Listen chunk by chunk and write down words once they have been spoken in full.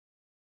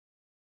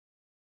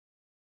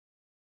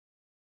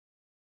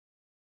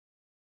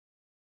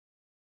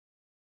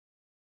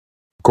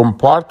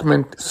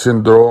Compartment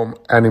syndrome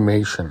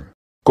animation.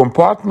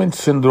 Compartment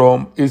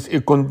syndrome is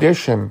a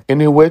condition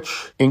in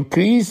which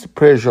increased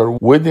pressure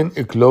within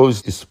a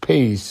closed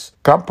space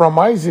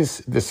compromises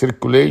the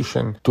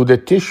circulation to the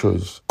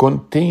tissues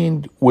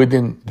contained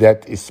within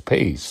that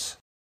space.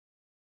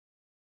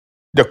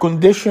 The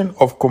condition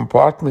of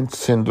compartment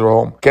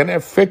syndrome can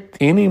affect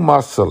any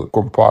muscle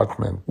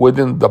compartment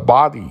within the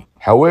body.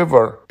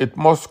 However, it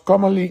most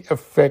commonly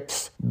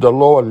affects the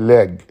lower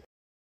leg.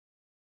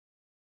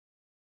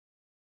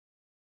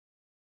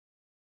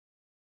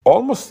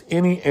 Almost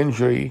any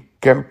injury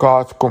can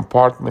cause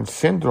compartment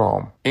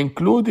syndrome,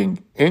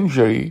 including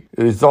injury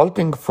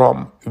resulting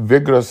from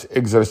vigorous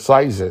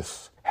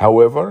exercises.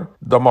 However,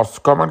 the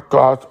most common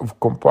cause of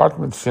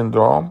compartment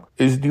syndrome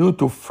is due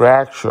to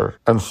fracture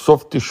and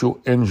soft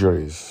tissue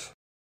injuries.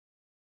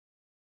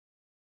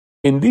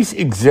 In this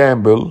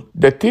example,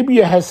 the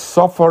tibia has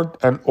suffered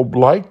an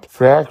oblique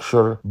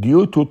fracture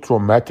due to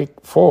traumatic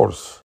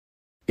force.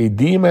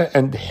 Edema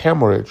and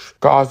hemorrhage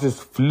causes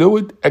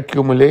fluid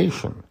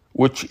accumulation,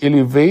 which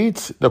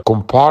elevates the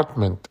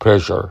compartment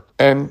pressure,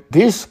 and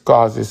this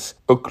causes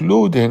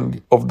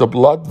occluding of the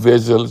blood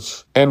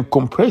vessels and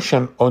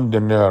compression on the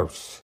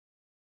nerves.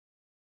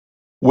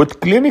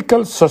 With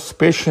clinical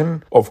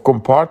suspicion of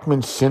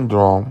compartment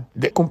syndrome,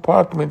 the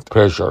compartment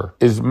pressure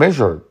is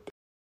measured.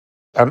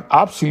 An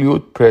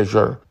absolute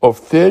pressure of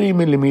 30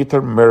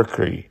 mm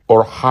mercury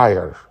or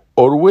higher,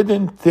 or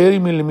within 30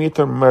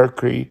 mm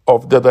mercury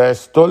of the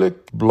diastolic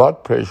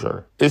blood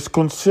pressure, is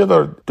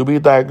considered to be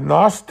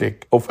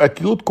diagnostic of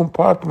acute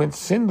compartment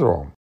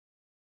syndrome.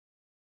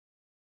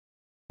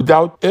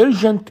 Without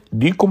urgent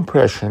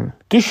decompression,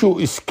 tissue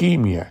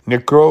ischemia,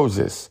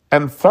 necrosis,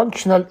 and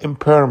functional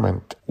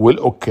impairment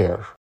will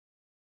occur.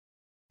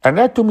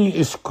 Anatomy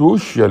is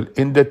crucial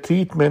in the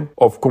treatment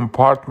of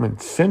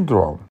compartment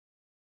syndrome.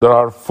 There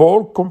are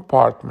 4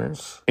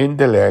 compartments in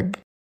the leg: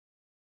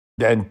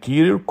 the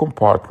anterior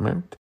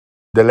compartment,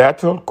 the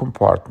lateral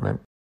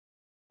compartment,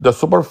 the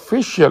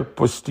superficial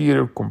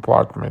posterior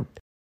compartment,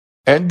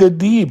 and the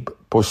deep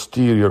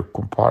posterior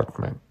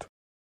compartment.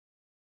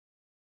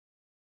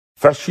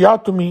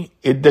 Fasciotomy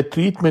is the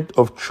treatment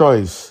of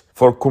choice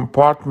for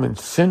compartment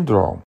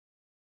syndrome.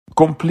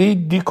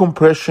 Complete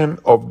decompression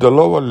of the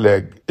lower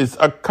leg is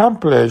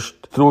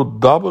accomplished through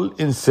double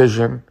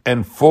incision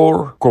and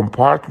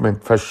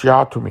 4-compartment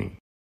fasciotomy.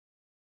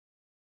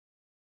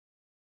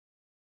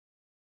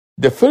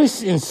 The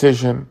first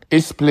incision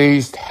is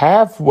placed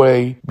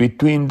halfway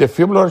between the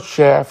fibular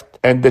shaft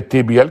and the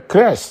tibial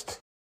crest.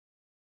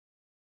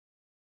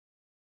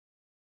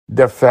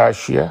 The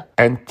fascia,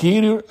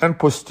 anterior and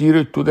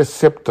posterior to the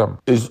septum,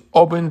 is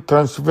opened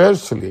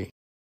transversely.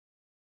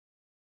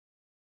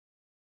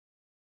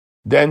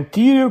 The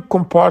anterior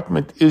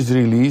compartment is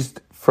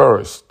released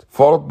first,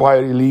 followed by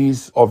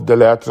release of the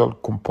lateral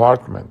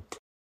compartment.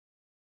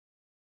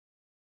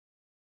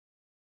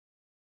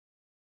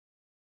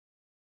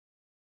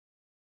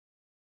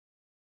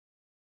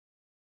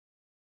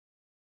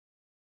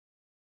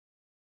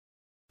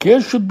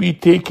 Care should be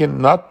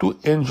taken not to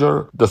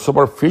injure the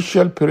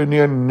superficial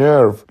peroneal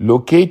nerve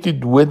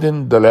located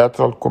within the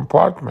lateral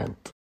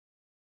compartment.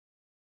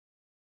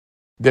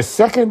 The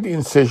second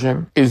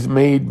incision is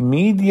made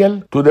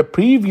medial to the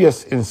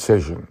previous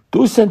incision, 2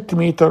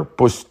 cm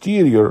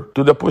posterior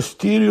to the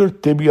posterior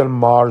tibial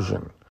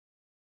margin.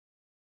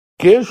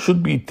 Care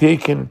should be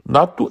taken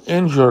not to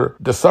injure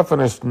the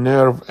saphenous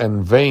nerve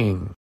and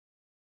vein.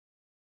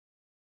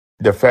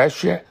 The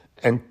fascia,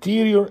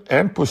 anterior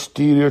and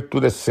posterior to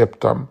the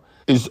septum,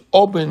 is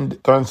opened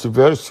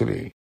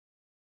transversely.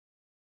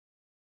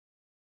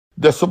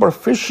 The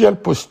superficial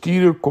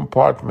posterior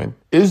compartment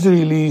is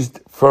released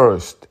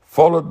first,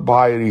 followed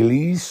by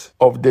release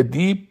of the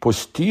deep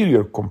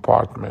posterior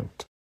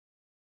compartment.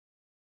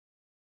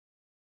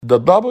 The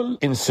double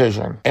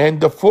incision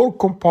and the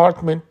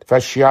 4-compartment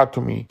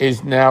fasciotomy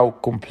is now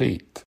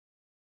complete.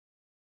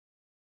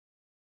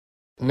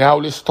 Now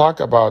let's talk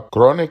about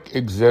chronic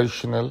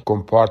exertional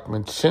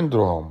compartment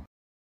syndrome.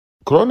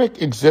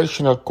 Chronic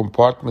exertional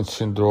compartment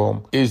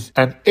syndrome is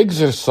an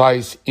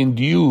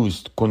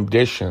exercise-induced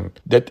condition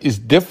that is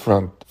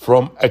different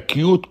from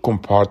acute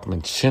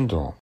compartment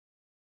syndrome.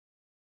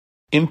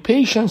 In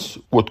patients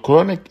with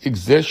chronic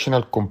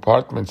exertional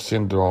compartment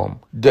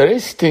syndrome, the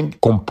resting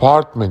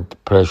compartment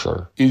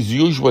pressure is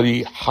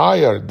usually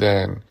higher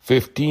than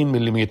 15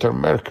 mm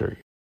mercury.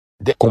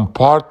 The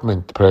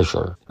compartment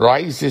pressure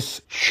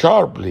rises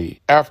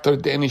sharply after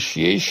the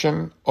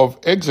initiation of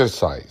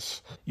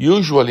exercise,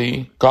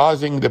 usually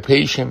causing the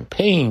patient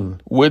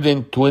pain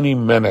within 20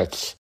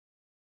 minutes.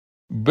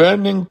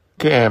 Burning,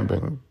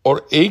 cramping,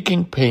 or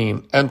aching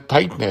pain and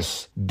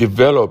tightness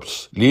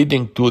develops,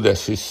 leading to the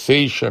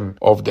cessation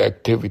of the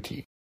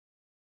activity.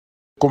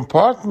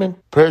 Compartment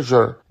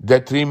pressure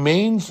that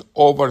remains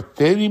over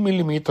 30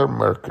 mm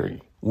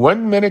mercury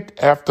 1 minute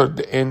after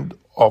the end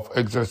of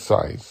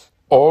exercise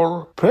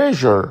or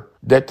pressure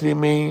that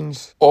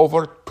remains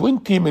over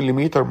 20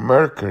 millimeter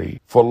mercury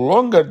for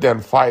longer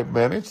than 5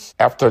 minutes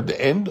after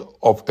the end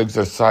of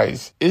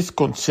exercise is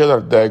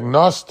considered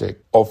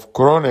diagnostic of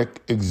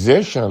chronic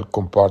exertional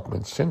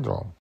compartment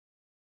syndrome.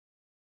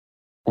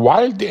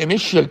 While the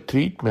initial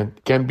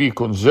treatment can be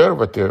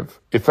conservative,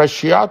 a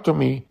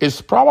fasciotomy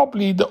is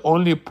probably the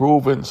only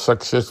proven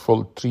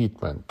successful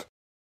treatment.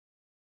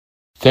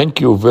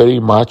 Thank you very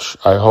much.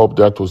 I hope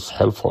that was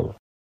helpful.